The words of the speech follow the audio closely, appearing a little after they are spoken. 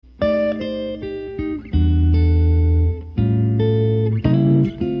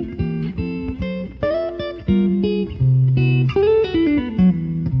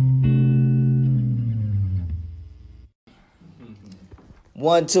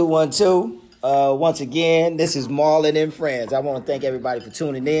1 2 1 2. Once again, this is Marlon and Friends. I want to thank everybody for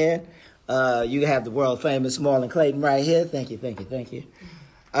tuning in. You have the world famous Marlon Clayton right here. Thank you.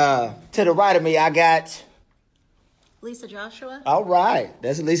 To the right of me, I got Lisa Joshua. All right,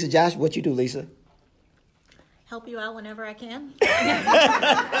 that's Lisa Joshua. What you do, Lisa? Help you out whenever I can.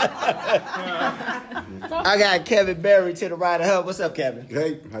 I got Kevin Berry to the right of her. What's up, Kevin?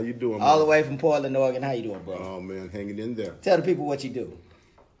 Hey, how you doing, All the way from Portland, Oregon. How you doing, bro? Oh, man, hanging in there. Tell the people what you do.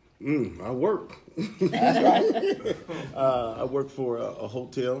 I work. That's right. I work for a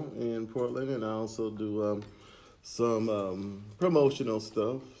hotel in Portland, and I also do some promotional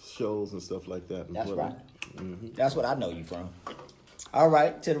stuff, shows and stuff like that in That's Portland. right. Mm-hmm. That's what I know you from. All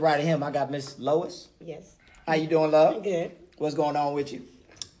right, to the right of him, I got Miss Lois. Yes. How you doing, love? Good. What's going on with you?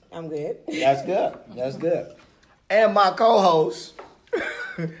 I'm good. That's good. That's good. And my co-host,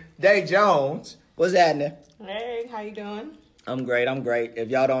 Day Jones. What's happening? Hey, how you doing? I'm great. If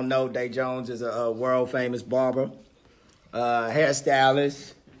y'all don't know, Day Jones is a world famous barber,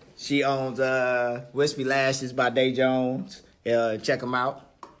 hairstylist. She owns Wispy Lashes by Day Jones. Check them out.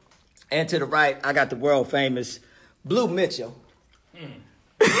 And to the right, I got the world famous Blue Mitchell.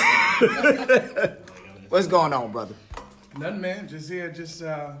 What's going on, brother? Nothing, man. Just here,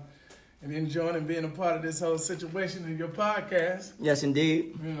 and enjoying and being a part of this whole situation in your podcast. Yes,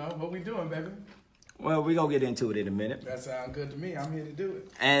 indeed. You know, what we doing, baby? Well, we're going to get into it in a minute. That sounds good to me. I'm here to do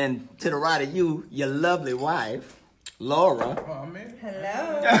it. And to the right of you, your lovely wife, Laura. Oh, man.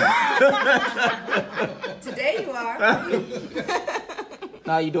 Hello. Today you are.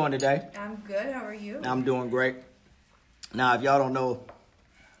 How you doing today? I'm good. How are you? I'm doing great. Now, if y'all don't know,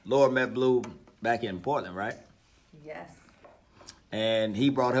 Laura met Blue back in Portland, right? Yes. And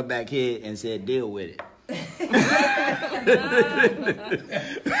he brought her back here and said, deal with it.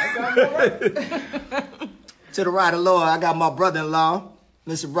 To the right of Laura, I got my brother-in-law,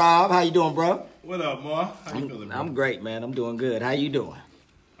 Mr. Rob. How you doing, bro? What up, Ma? How you feeling, man? I'm great, man. I'm doing good. How you doing?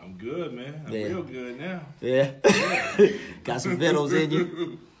 I'm good, man. I'm Yeah. real good now. Yeah. Got some vittles in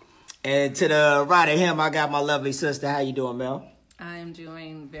you. And to the right of him, I got my lovely sister. How you doing, Mel? I am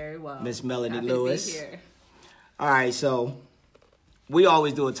doing very well. Miss Melanie Happy Lewis. To be here. All right, so we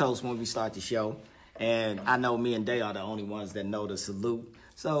always do a toast when we start the show. And I know me and Day are the only ones that know the salute.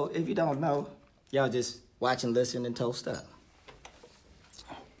 So if you don't know, y'all just watch and listen and toast up.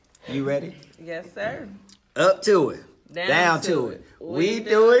 You ready? Yes, sir. Up to it. Down to it. We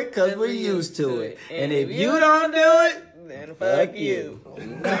do it because we're used to it. And if you don't do it, then fuck you.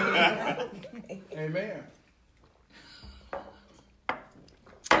 Amen.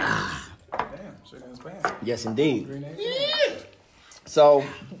 Damn, shaking his pants. Yes, indeed. Green egg. So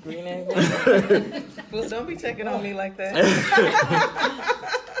Green egg. Well, don't be checking on me like that.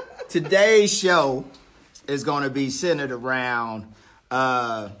 today's show is going to be centered around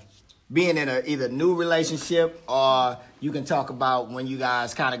being in a either new relationship, or you can talk about when you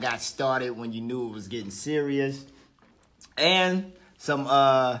guys kind of got started, when you knew it was getting serious, and some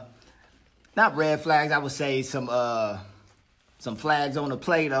not red flags, I would say some flags on the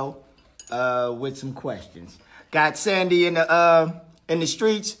Play-Doh with some questions. Got Sandy in the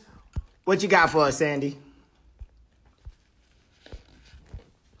streets. What you got for us, Sandy?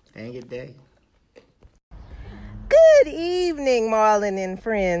 Dang it, Day. Good evening, Marlon and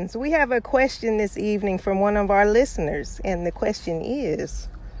friends. We have a question this evening from one of our listeners, and the question is,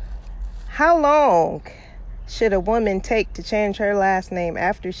 how long should a woman take to change her last name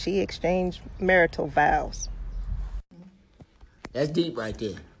after she exchanged marital vows? That's deep right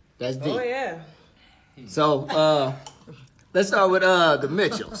there. That's deep. Oh, yeah. So, let's start with the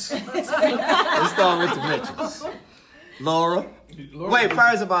Mitchells. Let's start with the Mitchells. Laura. Wait,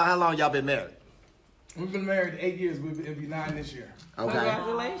 first of all, how long y'all been married? We've been married 8 years. It'll be 9 this year. Okay.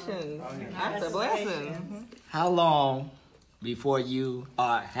 Congratulations. That's a blessing. How long before you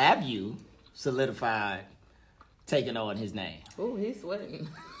have you solidified taking on his name? Oh, he's sweating.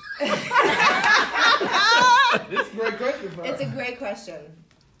 It's a great question for It's her. a great question.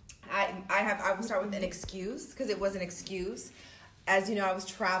 I will start with an excuse, because it was an excuse. As you know, I was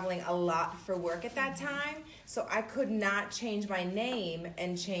traveling a lot for work at that time, so I could not change my name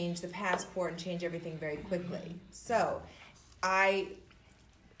and change the passport and change everything very quickly. So I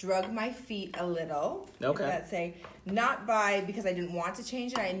drug my feet a little. Okay. Let's say, not because I didn't want to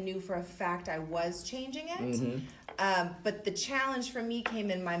change it. I knew for a fact I was changing it. Mm-hmm. But the challenge for me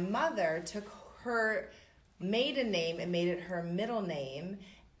came in my mother took her maiden name and made it her middle name,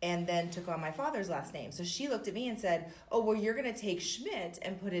 and then took on my father's last name. So she looked at me and said, oh, well, you're going to take Schmidt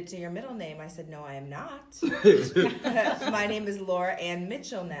and put it to your middle name. I said, no, I am not. My name is Laura Ann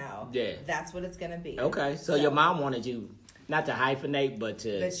Mitchell now. Yeah. That's what it's going to be. Okay, so your mom wanted you. Not to hyphenate, but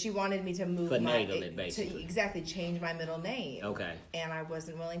to. But she wanted me to move Finagle it, basically. to exactly change my middle name. Okay. And I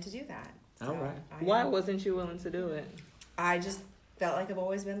wasn't willing to do that. All right. Why wasn't you willing to do it? I just felt like I've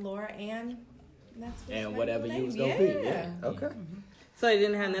always been Laura Ann. That's And my whatever middle you was name. gonna be. Yeah. Okay. So it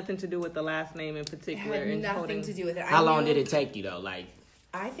didn't have nothing to do with the last name in It particular. had in nothing holding- to do with it. How I long knew- did it take you though? Like,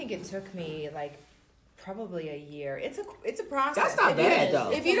 I think it took me like probably a year. It's a process. That's not It bad, is. though.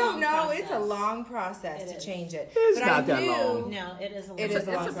 If you It's a don't long know, process. it's a long process It to is. change it. It's but not I that knew long. No, it is a It is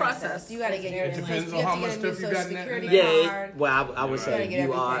a long a process. You got to get your It depends you on have how to much get a new stuff you got social in that- security yeah. card. Well, I would Gotta say get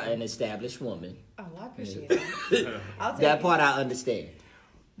you are everything. an established woman. Oh, I appreciate that. I'll take That it. part I understand,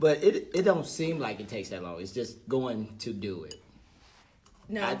 but it don't seem like it takes that long. It's just going to do it.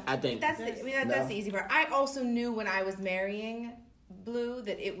 No, I think- that's the, that's the easy part. I also knew when I was marrying Blue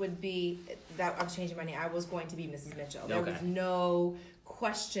that it would be that I was changing my name. I was going to be Mrs. Mitchell. There Okay. was no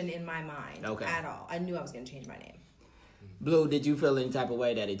question in my mind Okay. at all. I knew I was going to change my name. Blue, did you feel any type of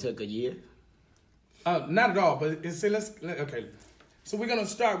way that it took a year? Not at all, but okay. So we're gonna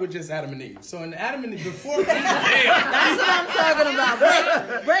start with just Adam and Eve. So in Adam and Eve, before Eve, That's what I'm talking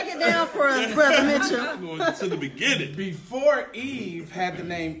about. Break it down for us, Brother Mitchell. Going to the beginning. before Eve had the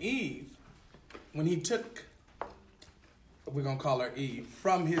name Eve, when he took, we're gonna call her Eve,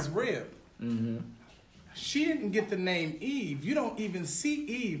 from his rib, she didn't get the name Eve. You don't even see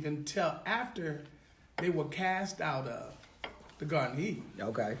Eve until after they were cast out of the Garden of Eden.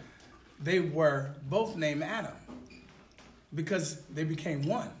 Okay. They were both named Adam because they became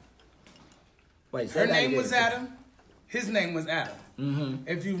one. Wait. say Her that name again. was Adam. His name was Adam.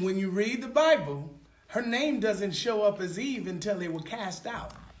 If you, when you read the Bible, her name doesn't show up as Eve until they were cast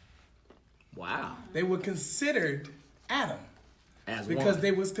out. Wow. They were considered Adam As because one.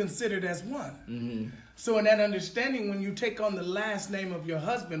 they was considered as one. So in that understanding, when you take on the last name of your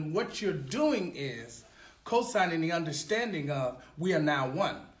husband, what you're doing is co-signing the understanding of we are now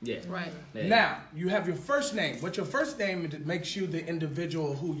one. Yeah. Right. Yeah. Now, you have your first name. What your first name it makes you the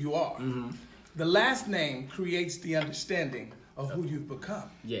individual who you are. The last name creates the understanding of who you've become.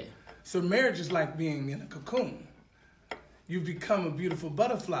 Yeah. So marriage is like being in a cocoon. You become a beautiful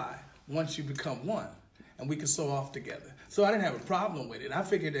butterfly once you become one, and we can sew off together. So I didn't have a problem with it. I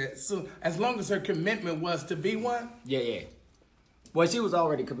figured that so as long as her commitment was to be one, Yeah. Well, she was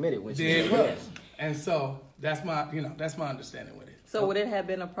already committed when she there it said was. yes. And so that's my understanding with it. So would it have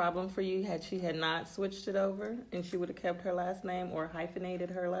been a problem for you had she had not switched it over and she would have kept her last name or hyphenated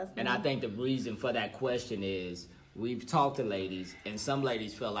her last name? And I think the reason for that question is we've talked to ladies, and some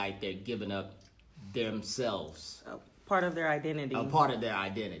ladies feel like they're giving up themselves, Part of their identity. a part of their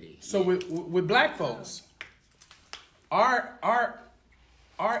identity. So with black folks,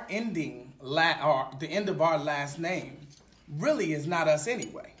 our ending or the end of our last name really is not us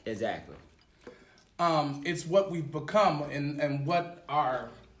anyway. Exactly. It's what we've become and what our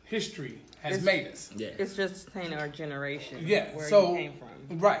history has made us. Yeah. It's just saying our generation. Yeah. Where So you came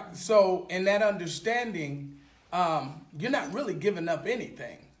from. right. So in that understanding, you're not really giving up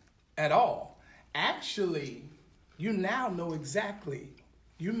anything at all. Actually, you now know exactly.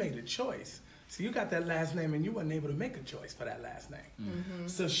 You made a choice. So you got that last name, and you weren't able to make a choice for that last name.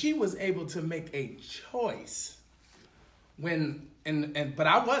 So she was able to make a choice but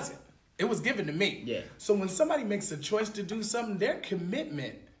I wasn't. It was given to me. Yeah. So when somebody makes a choice to do something, their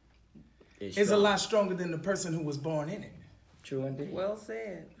commitment It's is a strong. lot stronger than the person who was born in it. True indeed. Well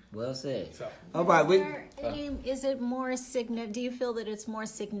said. Well said. So All right. Is it more significant? Do you feel that it's more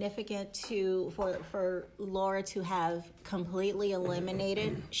significant for Laura to have completely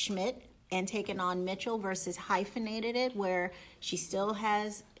eliminated Schmidt and taken on Mitchell versus hyphenated it, where she still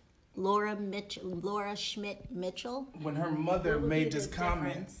has Laura Schmidt Mitchell? when her mother What would be made this the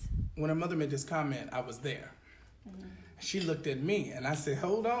comment, difference? I was there. She looked at me and I said,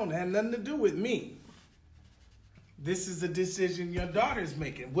 hold on, it had nothing to do with me. This is a decision your daughter's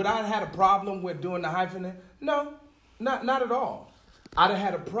making. Would I have had a problem with doing the hyphenate? No, not at all. I'd have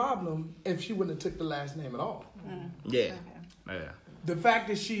had a problem if she wouldn't have took the last name at all. Yeah. Yeah. The fact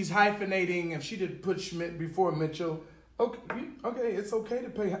that she's hyphenating, if she did put Schmidt before Mitchell, okay, it's okay to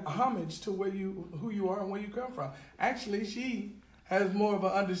pay homage to who you are and where you come from. Actually, she has more of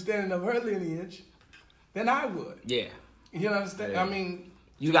an understanding of her lineage than I would. Yeah. You understand? Yeah. I mean,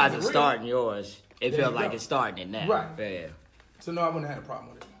 You guys are real. starting yours. It There feels you like go. it's starting it now. Right. Yeah. So no, I wouldn't have had a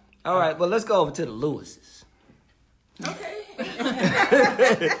problem with it. All right. Well, let's go over to the Lewises.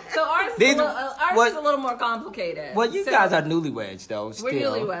 So ours, These- is what- a little more complicated. Well, you So guys are newlyweds, though. We're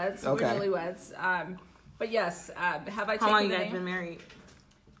Still. newlyweds. Okay. We're newlyweds. But yes, have I How long taken you the guys name? been married?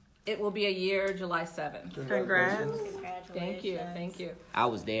 It will be a year, July 7th. Congrats. Thank you. Thank you. I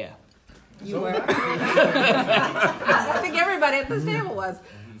was there. You were. I think everybody at this table was.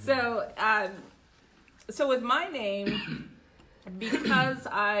 So, so with my name, because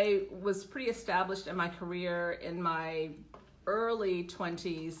I was pretty established in my career in my early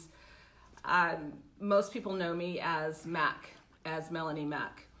 20s, most people know me as Mac, as Melanie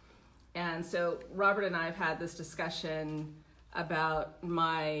Mac. And so Robert and I have had this discussion about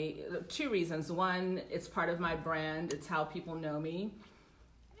my two reasons. One, it's part of my brand. It's how people know me.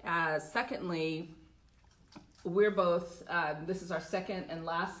 Secondly, we're both, this is our second and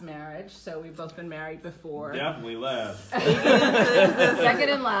last marriage, so we've both been married before. Definitely last. Second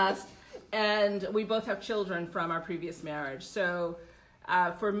and last. And we both have children from our previous marriage. So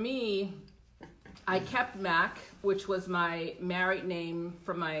for me, I kept Mac, which was my married name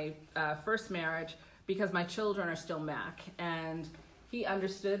from my first marriage, because my children are still Mac. And he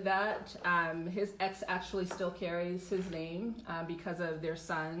understood that. His ex actually still carries his name because of their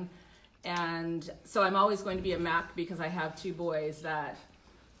son. And so I'm always going to be a Mac because I have two boys that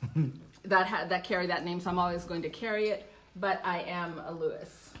carry that name. So I'm always going to carry it. But I am a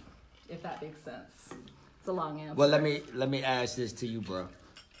Lewis, if that makes sense. It's a long answer. Well, let me ask this to you, bro.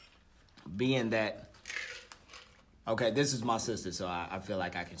 Being that, okay, this is my sister, so I feel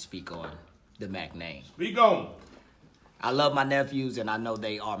like I can speak on the Mac name. Speak on. I love my nephews, and I know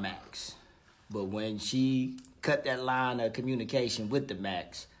they are Macs. But when she cut that line of communication with the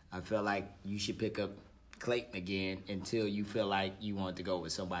Macs, I feel like you should pick up Clayton again until you feel like you want to go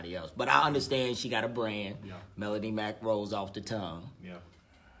with somebody else. But I understand she got a brand. Yeah. Melanie Mac rolls off the tongue. Yeah.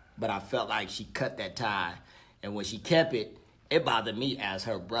 But I felt like she cut that tie. And when she kept it, it bothered me as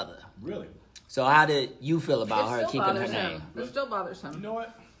her brother. Really? So how did you feel about her It still keeping her bothers name? him. It still bothers You him. know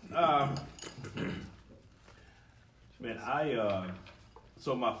what? Man,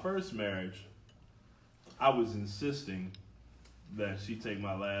 so my first marriage, I was insisting that she take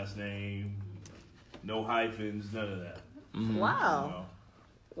my last name, no hyphens, none of that. Wow. You know?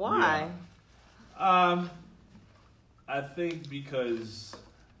 Why? Yeah. I think because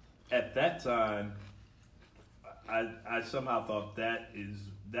at that time, I somehow thought that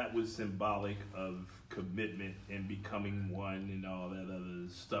was symbolic of commitment and becoming one and all that other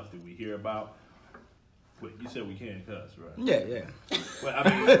stuff that we hear about. Wait, you said we can't cuss, right? Yeah. But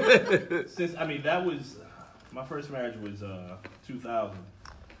I mean, that was my first marriage was 2000. So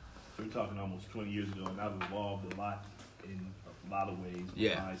we're talking almost 20 years ago, and I've evolved a lot in a lot of ways.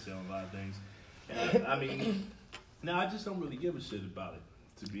 Yeah. Mindset on a lot of things. And I mean, now I just don't really give a shit about it,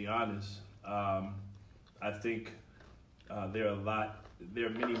 to be honest. I think there are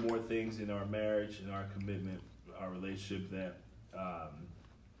many more things in our marriage and our commitment, our relationship that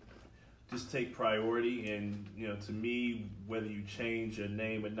just take priority. And, you know, to me, whether you change your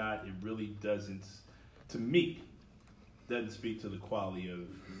name or not, it really doesn't, to me, doesn't speak to the quality of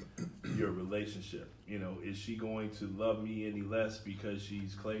your relationship. You know, is she going to love me any less because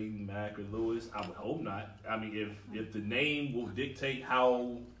she's Clayton, Mac, or Lewis? I would hope not. I mean, if the name will dictate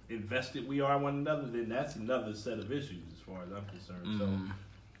how invested we are in one another, then that's another set of issues as far as I'm concerned. So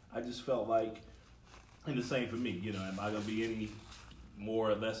I just felt like, and the same for me, you know, am I going to be any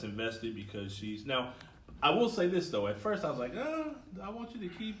more or less invested because she's... Now, I will say this, though. At first, I was like, I want you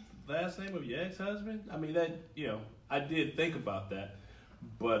to keep the last name of your ex-husband. I mean, that, you know, I did think about that.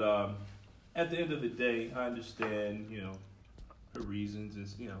 But at the end of the day, I understand, you know, her reasons.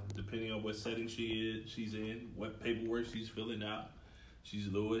 Is, you know, depending on what setting she's in, what paperwork she's filling out. She's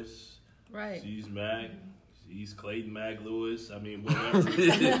Lewis. Right. She's Mac. He's Clayton Mac Lewis. I mean, whatever.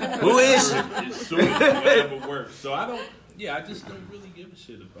 Who is she? It's sort of whatever works. So I just don't really give a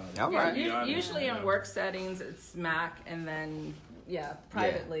shit about it. All Yeah, right. be honest, usually you in know. work settings, it's Mac, and then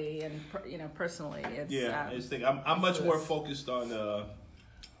privately and personally, it's Yeah, I just think I'm much Lewis. more focused on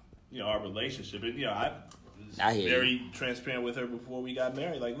you know, our relationship. And I was I hear very transparent with her before we got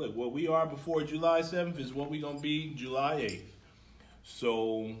married. Like, look, what we are before July 7th is what we're gonna be July 8th.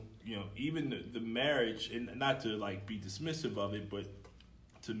 So, you know, even the marriage, and not to like be dismissive of it, but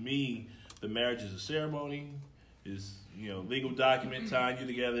to me, the marriage is a ceremony, is, you know, legal document tying you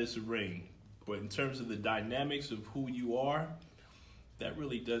together, it's a ring. But in terms of the dynamics of who you are, that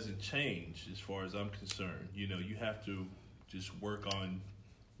really doesn't change as far as I'm concerned. You know, you have to just work on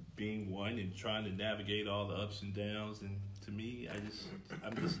being one and trying to navigate all the ups and downs. And to me,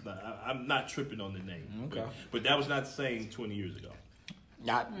 I'm not tripping on the name. Okay. But that was not saying 20 years ago.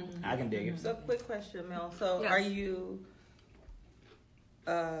 I can dig it. So, quick question, Mel. So, Yes. are you,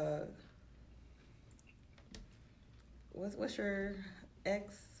 what's your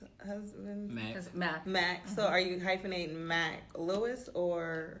ex-husband? It's Mac. Mac. So, are you hyphenating Mac Lewis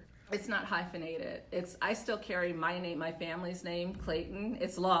or? It's not hyphenated. I still carry my name, my family's name, Clayton.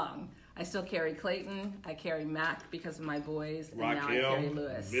 It's long. I still carry Clayton. I carry Mac because of my boys, and now I carry Raquel,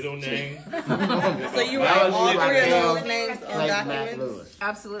 Lewis. middle name. So you write all three of those names on Like Mac documents Lewis.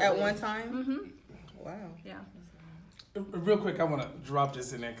 Absolutely. at one time? Mm-hmm. Wow. Yeah. Real quick, I want to drop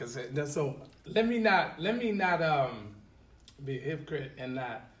this in there because so let me not be a hypocrite and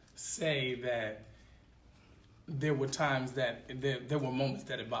not say that there were times that there were moments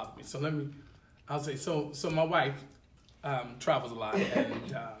that it bothered me. So I'll say so my wife travels a lot, and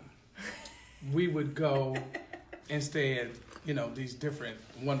we would go and stay at these different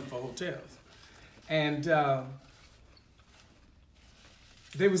wonderful hotels, and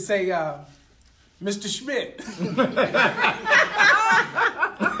they would say, Mr. Schmidt.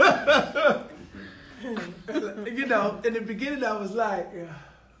 In the beginning I was like,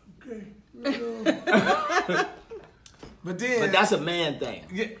 okay. But that's a man thing.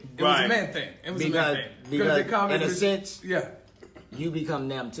 Yeah, it was a man thing. It was a man thing. Because they call me in a sense, yeah. you become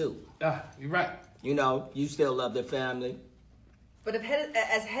them too. You're right. You still love the family. But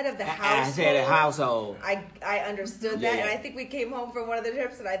as head of the household, As head of household. I understood that, Yeah. and I think we came home from one of the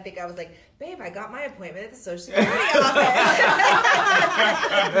trips, and I think I was like, "Babe, I got my appointment at the Social Security office."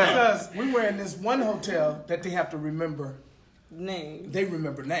 Because we were in this one hotel that they have to remember. Names. They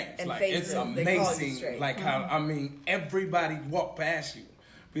remember names. And like faces. it's They call you amazing. straight. Like how everybody walk past you,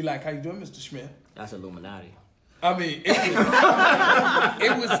 be like, "How you doing, Mr. Schmidt?" That's Illuminati. I mean, it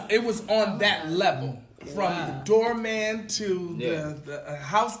was on that level. From the doorman to the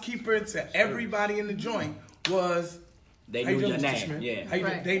housekeeper to everybody in the joint was. They "How you knew doing, your Mr. name. Schmidt?" Yeah. How you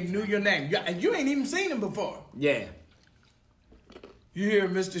doing? They knew your name. Yeah, and you ain't even seen him before. Yeah. You hear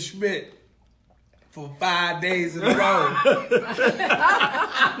Mr. Schmidt for 5 days in a row.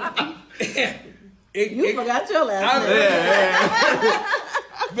 You forgot your last name.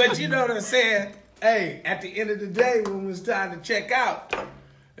 But you know what I'm saying? Hey, at the end of the day, when it was time to check out,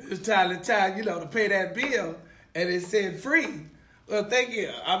 it was time to pay that bill, and it said free. Well, thank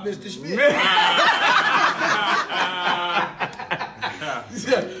you. I'm Mr. Schmidt.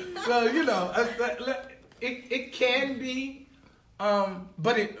 so it can be,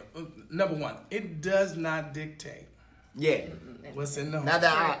 but number one, it does not dictate. Yeah. What's in the home? Now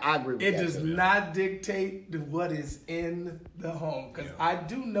that I agree with It that. does not dictate what is in the home. Because I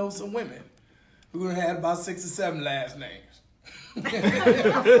do know some women who had about 6 or 7 last names.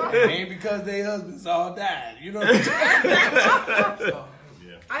 It ain't because their husbands all died. You know what I'm saying?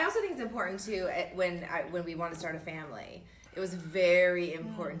 I also think it's important too when we want to start a family. It was very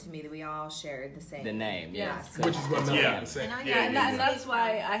important to me that we all shared the same name. Yes. Which is what I'm saying. And that's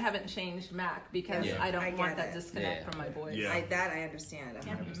why I haven't changed Mac, because I don't I want get that it. disconnect from my boys. Yeah. I understand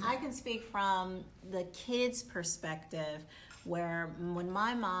 100%. I can speak from the kids' perspective, where when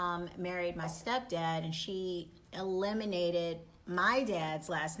my mom married my stepdad and she eliminated my dad's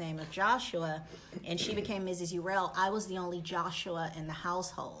last name of Joshua and she became Mrs. Urell, I was the only Joshua in the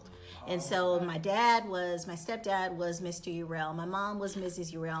household. And so my stepdad was Mr. Urell. My mom was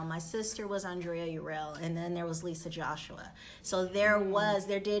Mrs. Urell. My sister was Andrea Urell. And then there was Lisa Joshua. So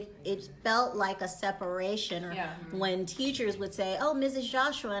it felt like a separation. Or when teachers would say, "Oh, Mrs.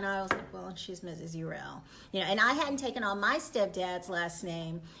 Joshua," and I was like, "Well, she's Mrs. Urell." And I hadn't taken on my stepdad's last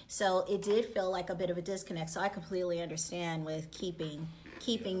name. So it did feel like a bit of a disconnect. So I completely understand with keeping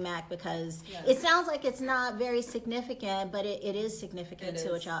Mac, because it sounds like it's not very significant, but it is significant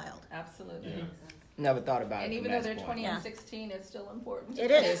to a child. Absolutely. Never thought about And it. even from though they're that 20 point. and 16, it's still important. It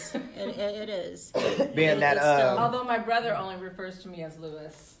is. It is. Being that, Although my brother only refers to me as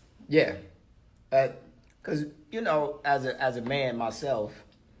Lewis. yeah, because as a man myself,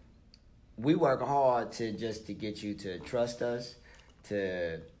 we work hard to get you to trust us,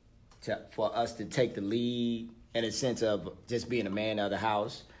 for us to take the lead in a sense of just being a man of the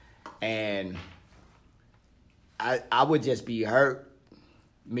house, and I would just be hurt,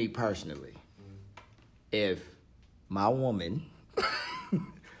 me personally, if my woman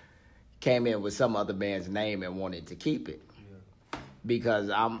came in with some other man's name and wanted to keep it, because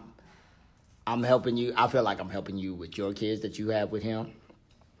I'm helping you. I feel like I'm helping you with your kids that you have with him.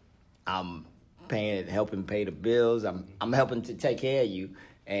 I'm helping pay the bills. I'm helping to take care of you,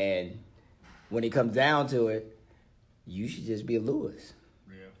 and when it comes down to it, you should just be a Lewis.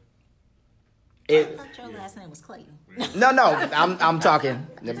 I thought your last name was Clayton. No, I'm talking,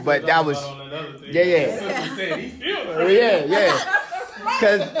 but that was yeah.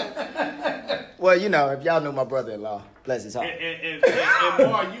 Because, if y'all knew my brother-in-law, bless his heart. And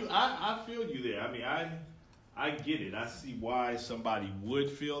Mar, I feel you there. I mean, I get it. I see why somebody would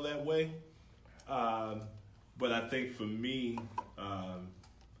feel that way. But I think for me,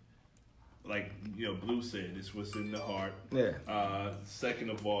 like Blue said, it's what's in the heart. Yeah. Second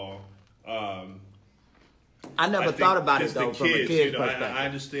of all, I never thought about it though the from a kids, kid's you know, perspective. I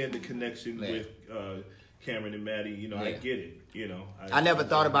understand the connection Yeah. with Cameron and Maddie. You know, I Yeah. get it. You know, I never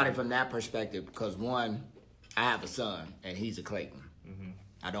thought about it from that perspective because one, I have a son and he's a Clayton.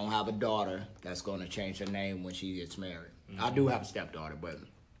 I don't have a daughter that's going to change her name when she gets married. I do have a stepdaughter, but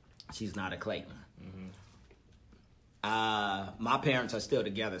she's not a Clayton. My parents are still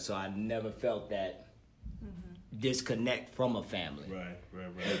together, so I never felt that disconnect from a family.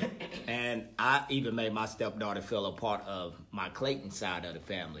 Right. And I even made my stepdaughter feel a part of my Clayton side of the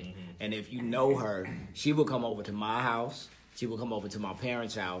family. And if you know her, she will come over to my house. She will come over to my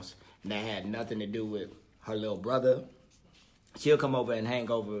parents' house. And that had nothing to do with her little brother. She'll come over and hang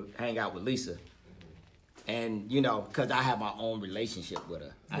out with Lisa. And, you know, because I have my own relationship with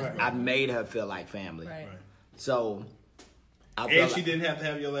her. I made her feel like family. Right. So I And felt she like, didn't have to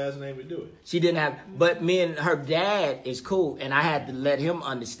have your last name to do it. she didn't have, but me and her dad is cool, and I had to let him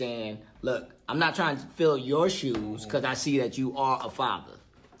understand. Look, I'm not trying to fill your shoes because I see that you are a father.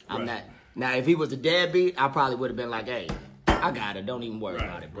 I'm Right. not. Now, if he was a deadbeat, I probably would have been like, "Hey, I got it. Don't even worry Right,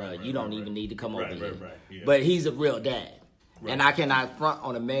 about it, bro. right, You don't right, even need to come right, over right, here." right, yeah. But he's a real dad, Right. and I cannot front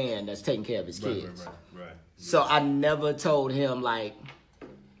on a man that's taking care of his Right, kids. right. So I never told him like.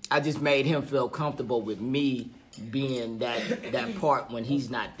 I just made him feel comfortable with me being that part when he's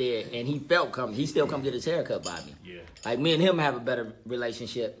not there, and he felt comfortable. He still come get his hair cut by me. Yeah. Like me and him have a better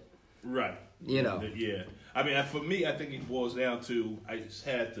relationship. Right. You know. Yeah. I mean, for me, I think it boils down to I just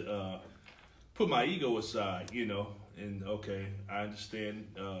had to put my ego aside, you know, and okay, I understand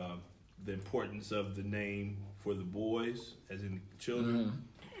the importance of the name for the boys, as in children,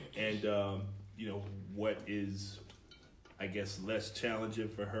 and you know what is, I guess, less challenging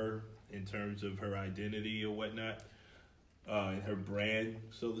for her in terms of her identity or whatnot. And her brand,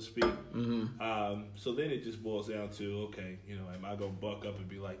 so to speak. So then it just boils down to, okay, you know, am I gonna buck up and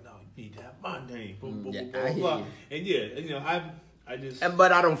be like, no, you need to have my name, boom, boom, Yeah, boom, I blah, hear blah. you. And yeah, you know, I just,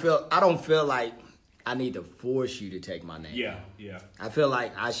 But I don't feel like I need to force you to take my name. yeah, I feel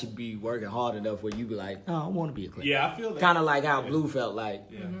like I should be working hard enough where you be like, "Oh, I want to be a Clayton." yeah, I feel that. Kind of like how Blue felt like.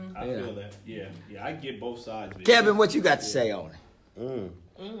 Yeah, I Yeah. feel that. Yeah, I get both sides. Of it. Kevin, what you got to say on it?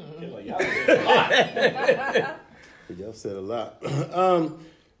 Like, y'all said a lot. Y'all said a lot.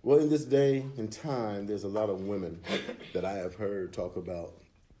 Well, in this day and time, there's a lot of women that I have heard talk about,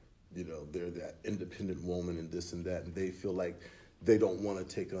 you know, they're that independent woman and this and that, and they feel like they don't want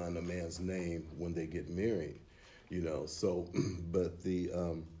to take on a man's name when they get married, you know. So, but the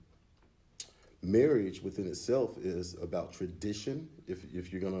marriage within itself is about tradition.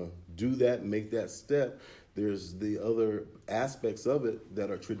 If you're gonna do that, make that step, there's the other aspects of it that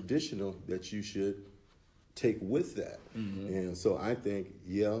are traditional that you should take with that. And so I think,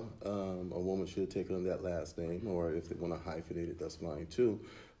 yeah, a woman should take on that last name, or if they want to hyphenate it, that's fine too.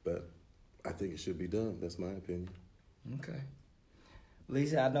 But I think it should be done. That's my opinion. Okay.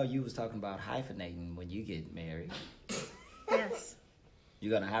 Lisa, I know you was talking about hyphenating when you get married. Yes, You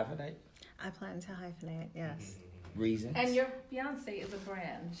gonna hyphenate? I plan to hyphenate. Yes. Reasons? And your fiance is a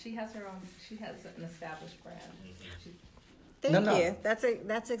brand. She has her own. She has an established brand. She, Thank No. you.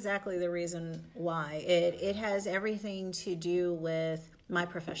 That's exactly the reason why. It has everything to do with my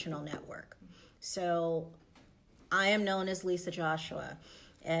professional network. So I am known as Lisa Joshua.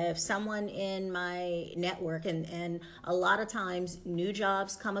 If someone in my network, and a lot of times new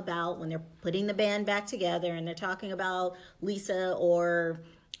jobs come about when they're putting the band back together and they're talking about Lisa or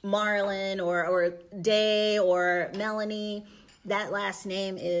Marlon or Day or Melanie, that last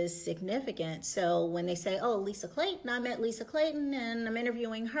name is significant. So when they say, oh, Lisa Clayton, I met Lisa Clayton and I'm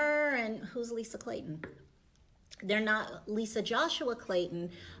interviewing her, and who's Lisa Clayton? They're not Lisa Joshua Clayton.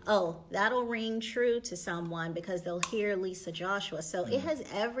 Oh, that'll ring true to someone because they'll hear Lisa Joshua. So it has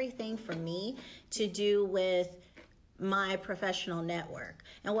everything for me to do with my professional network.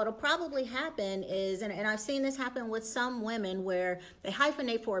 And what'll probably happen is, and I've seen this happen with some women where they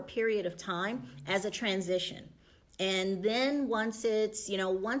hyphenate for a period of time as a transition. And then once it's,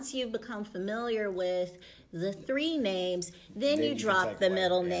 once you've become familiar with the three names, then you you can drop take the away,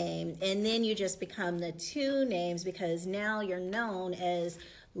 middle yeah. name, and then you just become the two names because now you're known as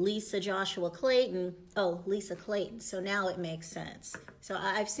Lisa Joshua Clayton. Oh, Lisa Clayton. So now it makes sense. So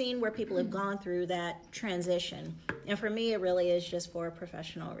I've seen where people have gone through that transition. And for me, it really is just for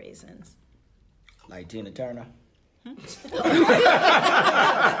professional reasons. Like Tina Turner?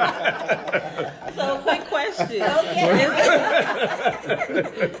 So, quick question.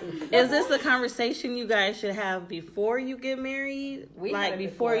 Is this a conversation you guys should have before you get married? We like had it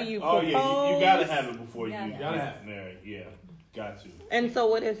before before. you Oh propose? yeah, you gotta have it before Yeah. you get married. Yeah. Got you. And so,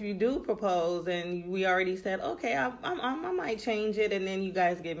 what if you do propose and we already said, okay, I might change it, and then you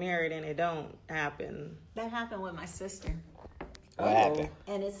guys get married and it don't happen? That happened with my sister. What happened?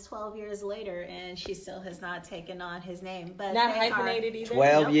 And it's 12 years later, and she still has not taken on his name. But Not they hyphenated either?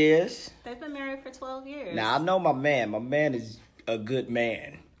 12 Nope. years. They've been married for 12 years. Now I know my man. My man is a good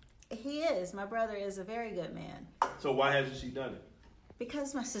man. He is. My brother is a very good man. So why hasn't she done it?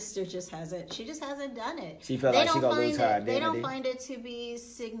 Because my sister just hasn't. She just hasn't done it. She feel like she gonna lose her They don't identity? find it to be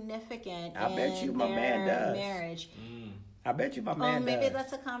significant. I bet you in my man their does. Marriage. I bet you my man Maybe does.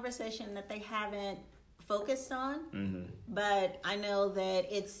 that's a conversation that they haven't focused on. Mm-hmm. But I know that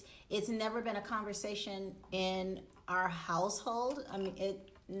it's never been a conversation in our household. I mean,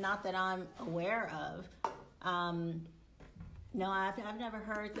 not that I'm aware of. No, I've never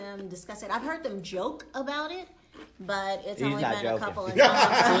heard them discuss it. I've heard them joke about it, but it's He's only not been joking. a couple of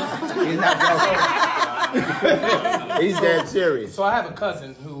times. He's not joking. He's dead serious. So I have a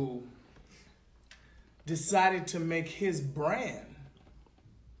cousin who decided to make his brand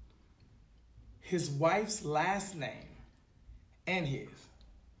his wife's last name and his.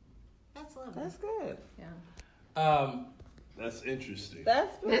 That's lovely. That's good. That's interesting.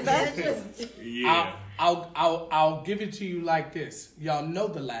 That's just. Yeah. I'll give it to you like this. Y'all know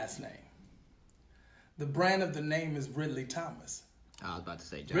the last name. The brand of the name is Ridley Thomas. I was about to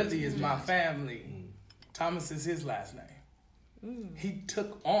say Johnson. Ridley is my family. Thomas is his last name. He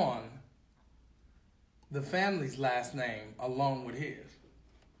took on the family's last name along with his.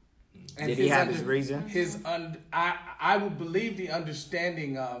 And Did he have his reason? I would believe the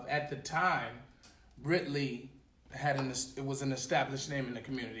understanding of, at the time, Ridley it was an established name in the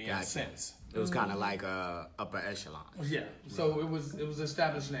community in a sense. It was kind of like upper echelon. Yeah. So it was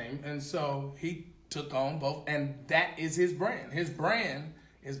established name, and so he took on both, and that is his brand. His brand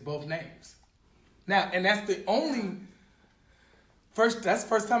is both names. Now, and that's the first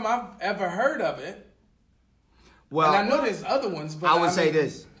time I've ever heard of it. Well, And I know there's other ones, but I would say mean,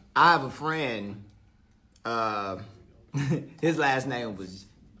 this. I have a friend, his last name was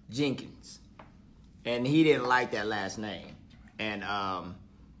Jenkins. And he didn't like that last name. And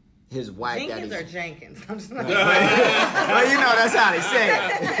his wife... Jenkins or Jenkins? I'm just not. Well, you know, that's how they say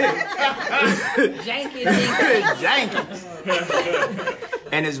it. Jenkins. Jenkins.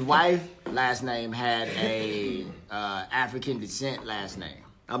 And his wife last name had a African descent last name.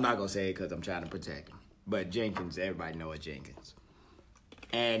 I'm not going to say it because I'm trying to protect him. But Jenkins, everybody know it Jenkins.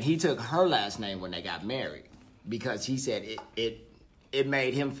 And he took her last name when they got married because he said it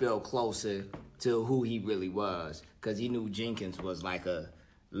made him feel closer to who he really was, because he knew Jenkins was like a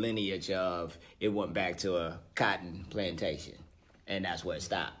lineage of, it went back to a cotton plantation, and that's where it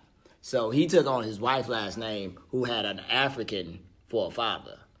stopped. So he took on his wife's last name, who had an African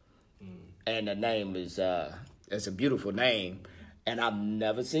forefather, and the name is it's a beautiful name, and I've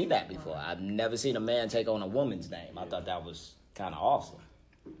never seen that before. I've never seen a man take on a woman's name. I thought that was kind of awesome.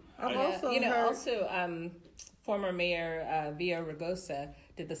 I've also heard. Former Mayor Villaraigosa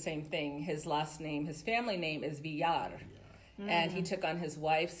did the same thing. His last name, his family name is Villar. And he took on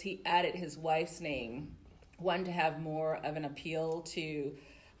he added his wife's name, one, to have more of an appeal to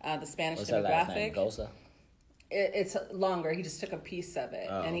the Spanish What's her last name? demographic. Gosa? It's longer. He just took a piece of it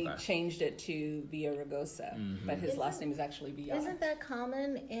and he okay. changed it to Villaraigosa. But his last name is actually Villar. Isn't that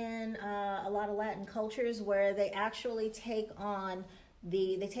common in a lot of Latin cultures where they actually take on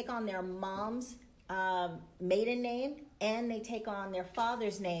their mom's maiden name, and they take on their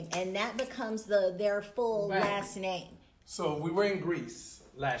father's name, and that becomes their full Right. last name. So we were in Greece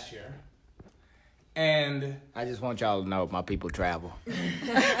last year, and I just want y'all to know my people travel. we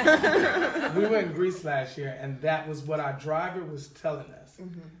were in Greece last year, and that was what our driver was telling us,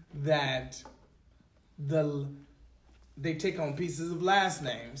 that they take on pieces of last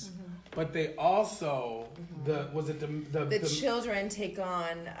names, but they also The children take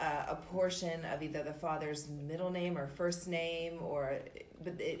on a portion of either the father's middle name or first name,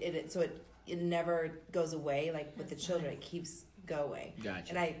 but it never goes away. Like with the children, it keeps going. Gotcha.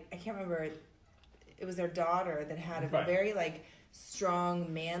 And I can't remember. It was their daughter that had a Right. very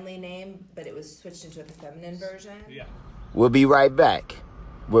strong manly name, but it was switched into the feminine version. Yeah. We'll be right back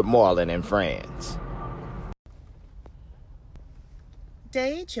with Marlon and Friends.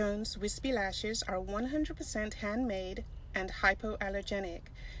 Day Jones Wispy Lashes are 100% handmade and hypoallergenic,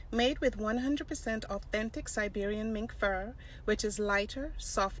 made with 100% authentic Siberian mink fur, which is lighter,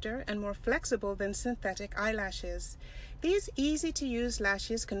 softer, and more flexible than synthetic eyelashes. These easy-to-use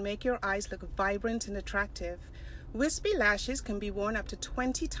lashes can make your eyes look vibrant and attractive. Wispy lashes can be worn up to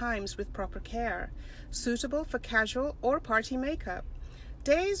 20 times with proper care, suitable for casual or party makeup.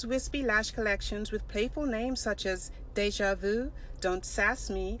 Day's wispy lash collections with playful names such as Deja Vu, Don't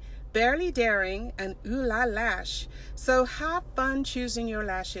Sass Me, Barely Daring, and Ooh La Lash. So have fun choosing your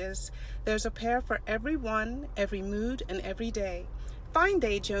lashes. There's a pair for everyone, every mood, and every day. Find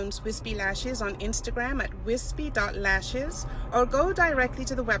Day Jones Wispy Lashes on Instagram at wispy.lashes or go directly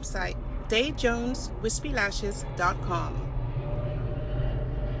to the website dayjoneswispylashes.com.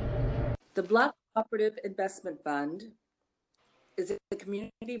 The Black Cooperative Investment Fund is a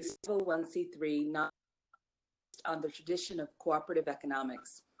community 501c3 not based on the tradition of cooperative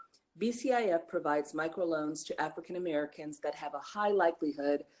economics. BCIF provides microloans to African Americans that have a high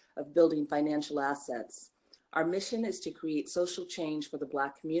likelihood of building financial assets. Our mission is to create social change for the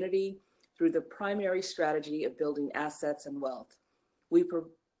Black community through the primary strategy of building assets and wealth. We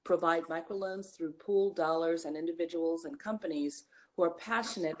provide microloans through pooled dollars and individuals and companies who are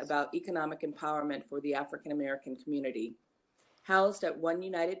passionate about economic empowerment for the African American community. Housed at One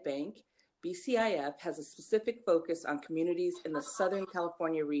United Bank, BCIF has a specific focus on communities in the Southern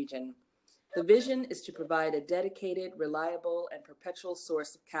California region. The vision is to provide a dedicated, reliable, and perpetual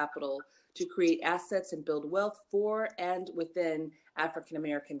source of capital to create assets and build wealth for and within African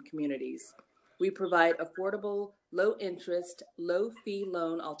American communities. We provide affordable, low-interest, low-fee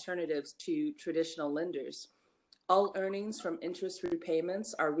loan alternatives to traditional lenders. All earnings from interest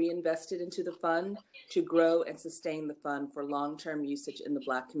repayments are reinvested into the fund to grow and sustain the fund for long-term usage in the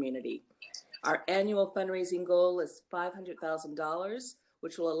Black community. Our annual fundraising goal is $500,000,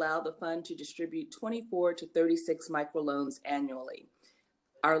 which will allow the fund to distribute 24 to 36 microloans annually.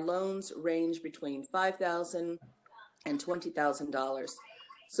 Our loans range between $5,000 and $20,000.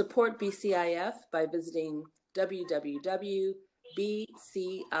 Support BCIF by visiting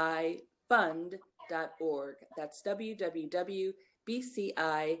www.bcifund.org. That's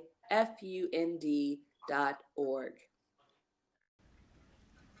www.bcifund.org.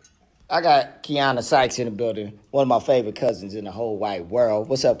 I got Kiana Sykes in the building, one of my favorite cousins in the whole wide world.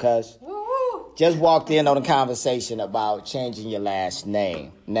 What's up, cuz? Woo-hoo. Just walked in on a conversation about changing your last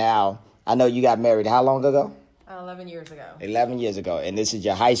name. Now, I know you got married how long ago? 11 years ago. 11 years ago. And this is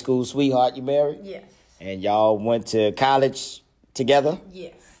your high school sweetheart you married? Yes. And y'all went to college together?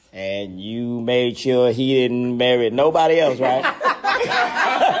 Yes. And you made sure he didn't marry nobody else, right?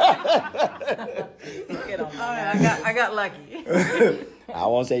 I got lucky. I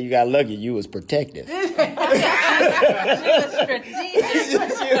won't say you got lucky. You was protective. She was strategic.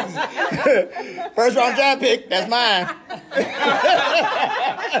 First round draft pick. That's mine.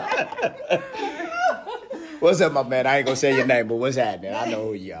 What's up, my man? I ain't gonna say your name, but what's happening? I know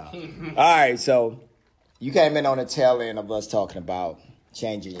who you are. All right, so you came in on the tail end of us talking about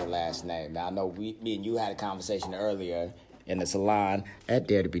changing your last name. Now I know me and you had a conversation earlier in the salon at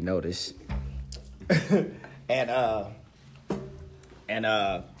Dare to Be Noticed, and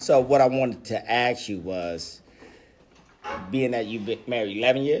so what I wanted to ask you was, being that you've been married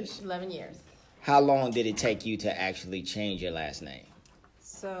 11 years? 11 years. How long did it take you to actually change your last name?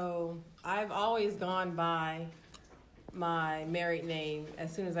 So I've always gone by my married name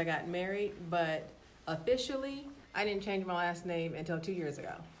as soon as I got married, but officially I didn't change my last name until 2 years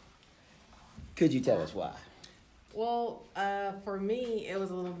ago. Could you tell us why? Well, for me, it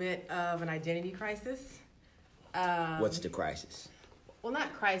was a little bit of an identity crisis. What's the crisis? Well,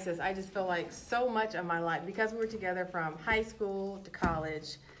 not crisis. I just feel like so much of my life, because we were together from high school to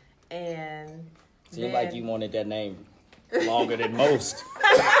college, and seemed like you wanted that name longer than most.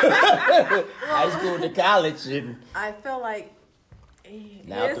 High school to college, and I feel like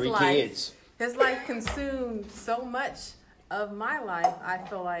now 3 kids. His life consumed so much of my life. I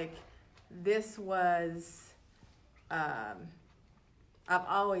feel like this was, I've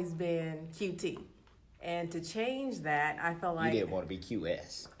always been QT. And to change that, I felt like... You didn't want to be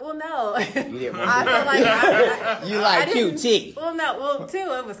QS. Well, no. You didn't want to be... You like QT. Well, no. Well, too,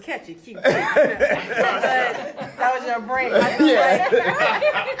 it was catchy, QT. But that was your brain. I feel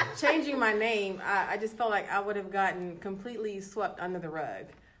like changing my name, I just felt like I would have gotten completely swept under the rug.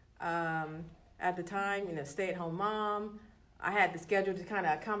 At the time, stay-at-home mom, I had the schedule to kind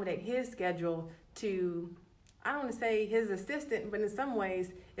of accommodate his schedule to... I don't want to say his assistant, but in some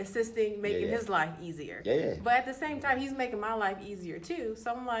ways, assisting, making his life easier. Yeah. But at the same time, he's making my life easier too.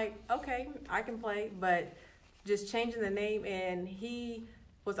 So I'm like, okay, I can play, but just changing the name, and he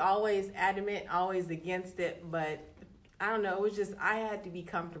was always adamant, always against it. But I don't know, it was just, I had to be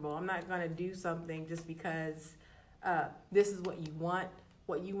comfortable. I'm not going to do something just because this is what you want.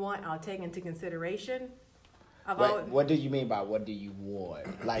 What you want, I'll take into consideration. What do you mean by what do you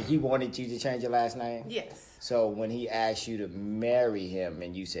want? Like, he wanted you to change your last name? Yes. So when he asked you to marry him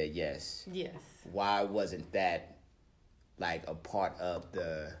and you said yes. Yes. Why wasn't that like a part of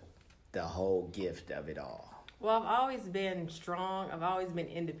the whole gift of it all? Well, I've always been strong. I've always been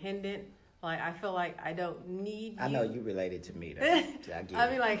independent. Like, I feel like I don't need you. I know you related to me, though. I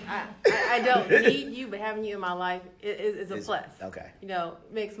mean, like, I don't need you, but having you in my life is a plus. Okay. You know,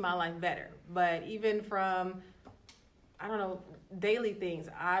 makes my life better. But even from, I don't know, daily things,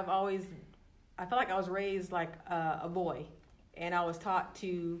 I feel like I was raised like a boy. And I was taught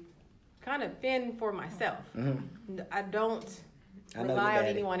to kind of fend for myself. Mm-hmm. I don't rely on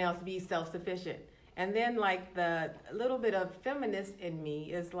anyone else to be self-sufficient. And then, like, the little bit of feminist in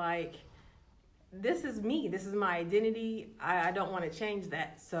me is like, this is me. This is my identity. I don't want to change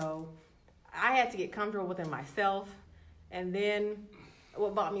that. So I had to get comfortable within myself. And then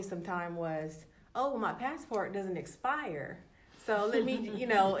what bought me some time was, my passport doesn't expire. So let me,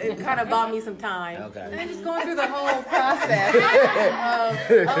 it kind of bought me some time. Okay. And then just going through the whole process of,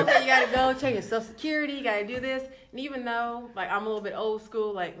 okay, you got to go change your Social Security. You got to do this. And even though, like, I'm a little bit old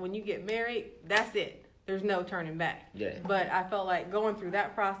school, like, when you get married, that's it. There's no turning back. Yeah. But I felt like going through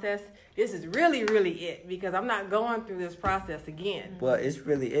that process, this is really, really it, because I'm not going through this process again. Well, it's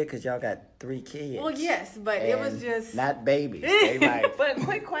really it because y'all got 3 kids. Well, yes, but it was just... Not babies. They like... But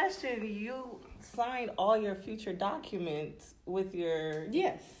quick question, you signed all your future documents with your...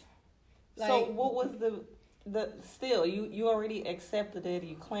 Yes. So what was the still, you already accepted it,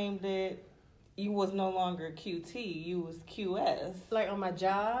 you claimed it. You was no longer QT, you was QS. Like on my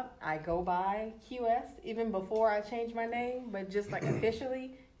job, I go by QS even before I changed my name, but just like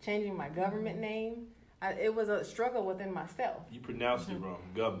officially changing my government name, it was a struggle within myself. You pronounced it wrong,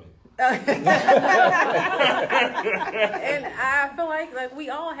 government. And I feel like we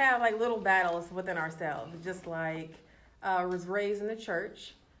all have like little battles within ourselves, just like I was raised in the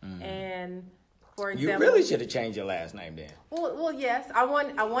church, and for example, you really should have changed your last name then. Well, yes, I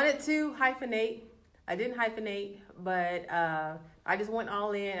wanted to hyphenate. I didn't hyphenate, but I just went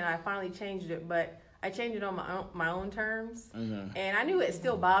all in, and I finally changed it. But I changed it on my own terms, and I knew it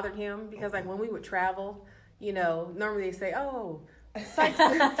still bothered him because, like, when we would travel, normally they say, "Oh, Sykes,"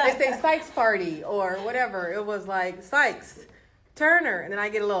 they say Sykes party or whatever. It was like Sykes Turner, and then I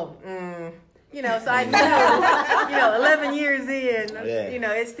get a little. So I knew, 11 years in,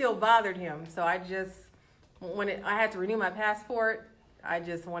 it still bothered him. So I just, when I had to renew my passport, I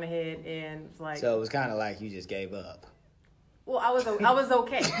just went ahead and was like. So it was kind of like you just gave up. Well, I was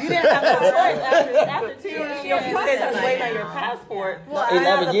okay. You didn't have no choice after 2 years. You said you wait on your passport. Well,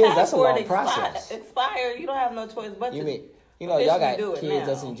 11 years, that's a long process. Expired, you don't have no choice but to. Y'all got kids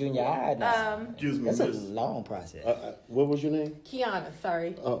that's in junior high now. Excuse me, that's a long process. What was your name? Kiana,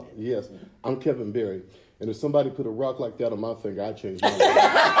 sorry. Oh, yes. I'm Kevin Berry. And if somebody put a rock like that on my finger, I'd change my name.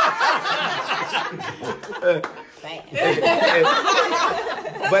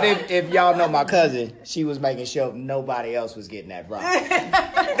 But if y'all know my cousin, she was making sure nobody else was getting that rock.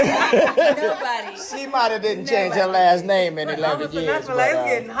 Nobody. She might have didn't change her last name in 11 years. That's why it's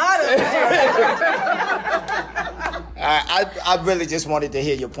getting hotter. I really just wanted to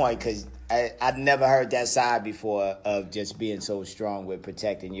hear your point because I'd never heard that side before of just being so strong with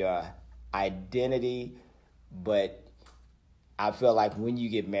protecting your identity. But I feel like when you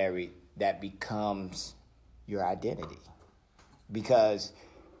get married, that becomes your identity because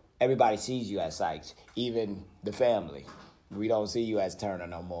everybody sees you as Sykes, even the family. We don't see you as Turner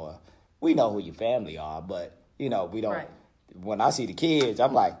no more. We know who your family are, but, we don't. Right. When I see the kids,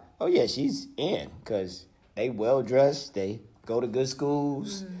 I'm like, oh, yeah, she's in because they well-dressed. They go to good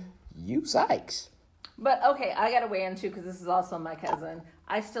schools. Mm-hmm. You Sykes. But, okay, I got to weigh in, too, because this is also my cousin.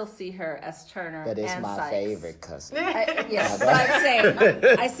 I still see her as Turner and Sykes. But it's my favorite cousin. Yes, but I'm saying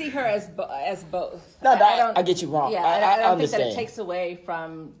I see her as both. No, I get you wrong. Yeah, I don't understand. think that it takes away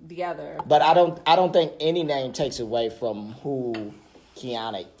from the other. But I don't think any name takes away from who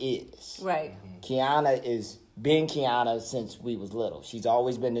Kiana is. Right. Kiana is being Kiana since we was little. She's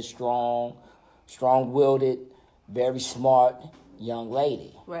always been this strong-willed, very smart young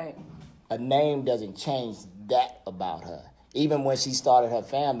lady. Right. A name doesn't change that about her. Even when she started her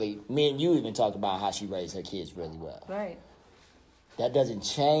family, me and you even talked about how she raised her kids really well. Right. That doesn't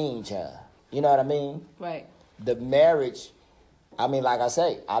change her. You know what I mean? Right. The marriage, I mean, like I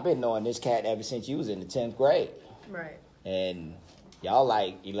say, I've been knowing this cat ever since you was in the 10th grade. Right. And y'all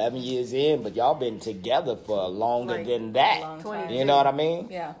like 11 years in, but y'all been together for longer than that. You know what I mean?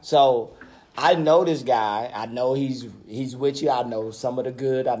 Yeah. So I know this guy. I know he's with you. I know some of the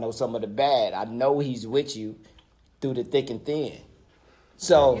good. I know some of the bad. I know he's with you through the thick and thin.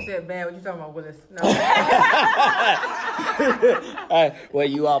 So you said bad. What you talking about, Willis? No. Well,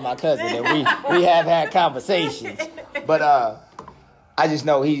 you are my cousin, and we have had conversations. But I just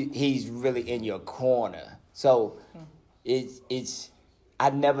know he's really in your corner. So it's I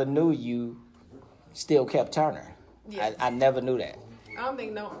never knew you still kept Turner. Yes. I never knew that. I don't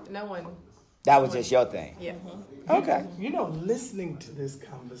think no one. That was just your thing. Yeah. Okay. You know, listening to this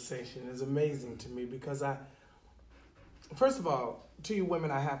conversation is amazing to me because first of all, to you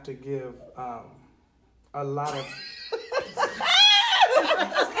women, I have to give a lot of.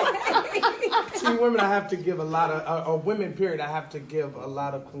 To you women, I have to give a lot of, or women, period, I have to give a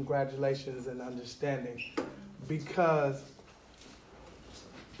lot of congratulations and understanding because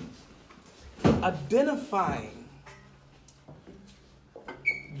identifying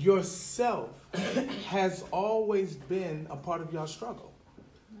yourself has always been a part of your struggle.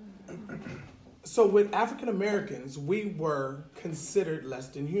 So with African Americans, we were considered less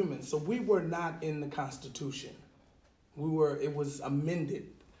than human. So we were not in the Constitution. It was amended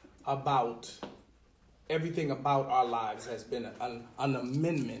about everything about our lives has been an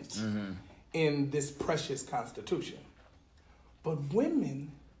amendment in this precious Constitution. But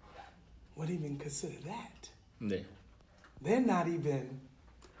women wouldn't even consider that. Yeah.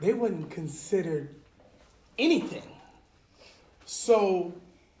 They wouldn't consider anything. So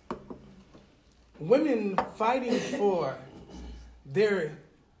women fighting for their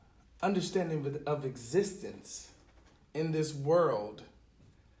understanding of existence in this world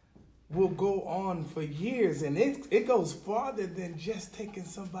will go on for years, and it goes farther than just taking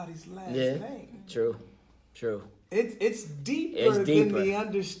somebody's last name. True. It's deeper than the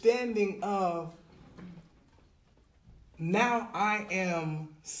understanding of now I am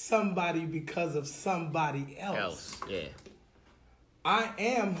somebody because of somebody else. Yeah. I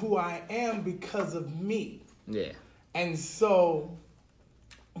am who I am because of me. Yeah. And so,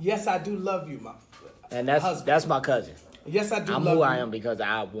 yes, I do love you, my And husband. that's my cousin. Yes, I do I'm love who you. I am because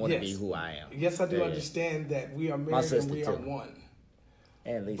I want to be who I am. Yes, I do understand that we are My married and sister we are too. one.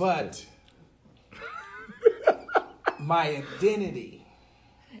 And Lisa But my identity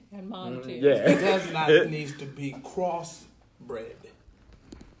And mom too. does not need to be crossbred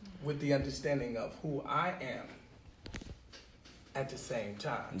with the understanding of who I am at the same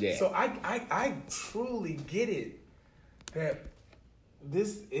time. Yeah. So I truly get it that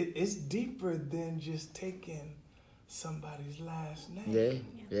it's deeper than just taking somebody's last name.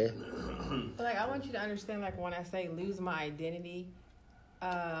 Yeah. But like, I want you to understand, like, when I say lose my identity,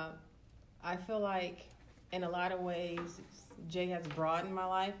 I feel like in a lot of ways, Jay has broadened my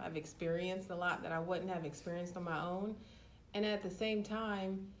life. I've experienced a lot that I wouldn't have experienced on my own. And at the same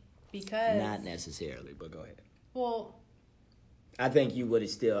time, because... Not necessarily, but go ahead. Well... I think you would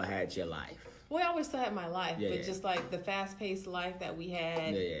have still had your life. Well, I always still had my life, Yeah. but just like the fast-paced life that we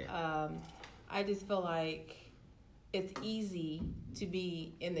had, I just feel like it's easy to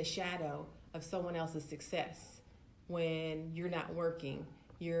be in the shadow of someone else's success when you're not working.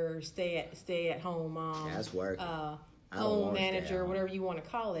 You're stay at home mom. That's work. Home manager, whatever you want to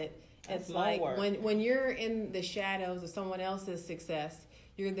call it. It's like when you're in the shadows of someone else's success,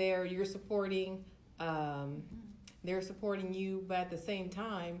 you're there, you're supporting, they're supporting you, but at the same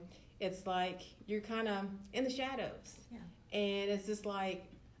time, it's like you're kind of in the shadows. Yeah. And it's just like,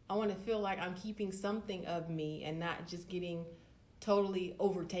 I want to feel like I'm keeping something of me and not just getting totally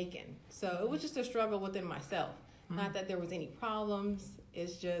overtaken. So it was just a struggle within myself. Not that there was any problems.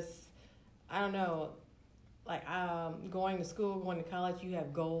 It's just, I don't know, like going to school, going to college, you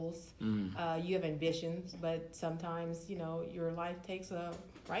have goals, you have ambitions, but sometimes, your life takes a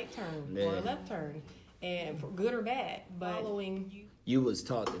right turn or a left turn, and for good or bad, but following you. You was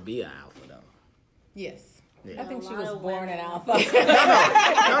taught to be an alpha, though. Yes. Yeah. I think she was born an alpha.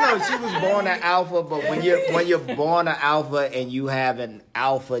 No, she was born an alpha, but when you're born an alpha and you have an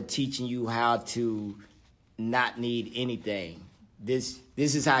alpha teaching you how to not need anything, this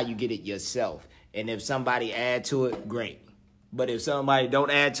is how you get it yourself. And if somebody add to it, great. But if somebody don't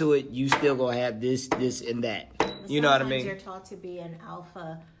add to it, you still gonna have this, and that. You know what I mean? Sometimes you're taught to be an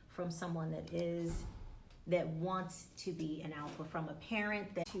alpha from someone that wants to be an alpha, from a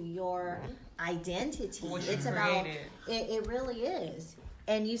parent, that to your identity. It's about it really is.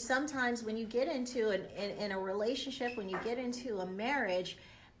 And you sometimes, when you get into in a relationship, when you get into a marriage,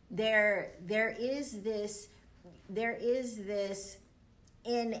 there is this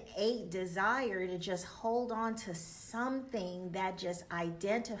innate desire to just hold on to something that just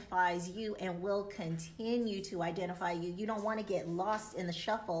identifies you and will continue to identify you. You don't want to get lost in the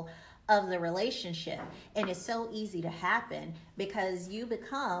shuffle of the relationship. And it's so easy to happen because you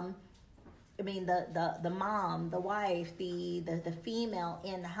become, the mom, the wife, the female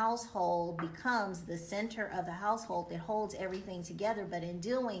in the household becomes the center of the household that holds everything together. But in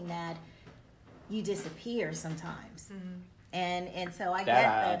doing that, you disappear sometimes. And so I get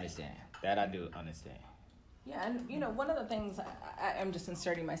that. I understand. That I do understand. Yeah, and one of the things, I'm just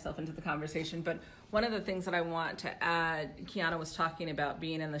inserting myself into the conversation, but one of the things that I want to add, Kiana was talking about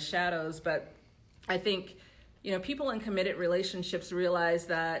being in the shadows, but I think, people in committed relationships realize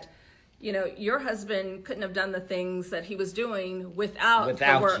that, your husband couldn't have done the things that he was doing without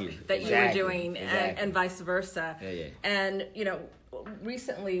the work you. that Exactly. you were doing, and vice versa. Yeah. And,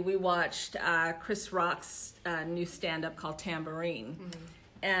 recently we watched Chris Rock's new stand-up called Tambourine. Mm-hmm.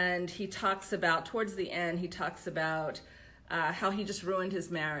 And he talks about, towards the end, how he just ruined his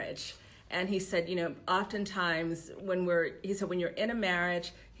marriage. And he said, oftentimes when you're in a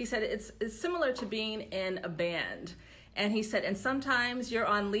marriage, he said it's similar to being in a band. And he said, and sometimes you're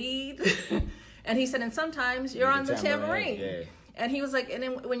on lead, and he said, and sometimes you're on the tambourine. Yeah. And he was like, and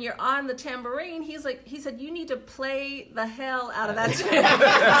then when you're on the tambourine, he said, you need to play the hell out of that,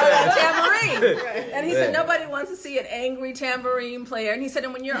 tambourine. Right. And he said, nobody wants to see an angry tambourine player. And he said,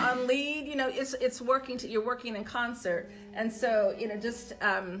 and when you're on lead, it's working, you're working in concert. And so, just,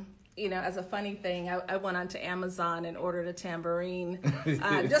 as a funny thing, I went onto Amazon and ordered a tambourine,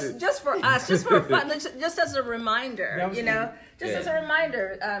 just for us, just for fun, just as a reminder, as a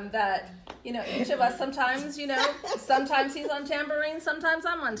reminder that, each of us sometimes, sometimes he's on tambourine, sometimes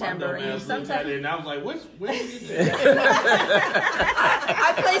I'm on tambourine. Sometimes. And I was like, where did you get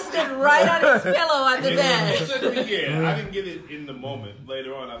I placed it right on his pillow on the bed. Yeah, I didn't get it in the moment.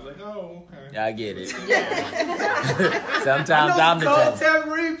 Later on, I was like, oh, okay. I get it. Yeah. Sometimes I'm the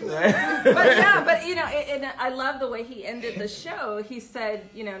tambourine player. But and I love the way he ended the show. He said,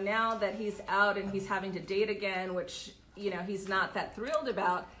 now that he's out and he's having to date again, which, he's not that thrilled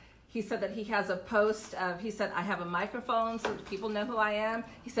about, he said that he has a post of, he said, I have a microphone so people know who I am.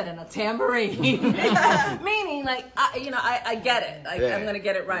 He said, and a tambourine. Meaning, I get it. I'm going to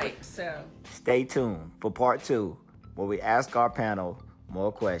get it right. So stay tuned for part 2, where we ask our panel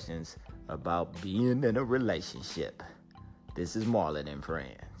more questions about being in a relationship. This is Marlon and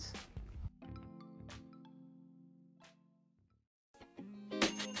Friends.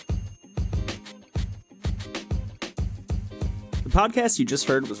 The podcast you just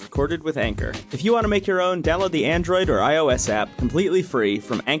heard was recorded with Anchor. If you want to make your own, download the Android or iOS app completely free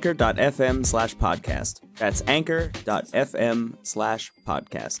from anchor.fm/podcast. That's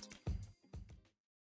anchor.fm/podcast.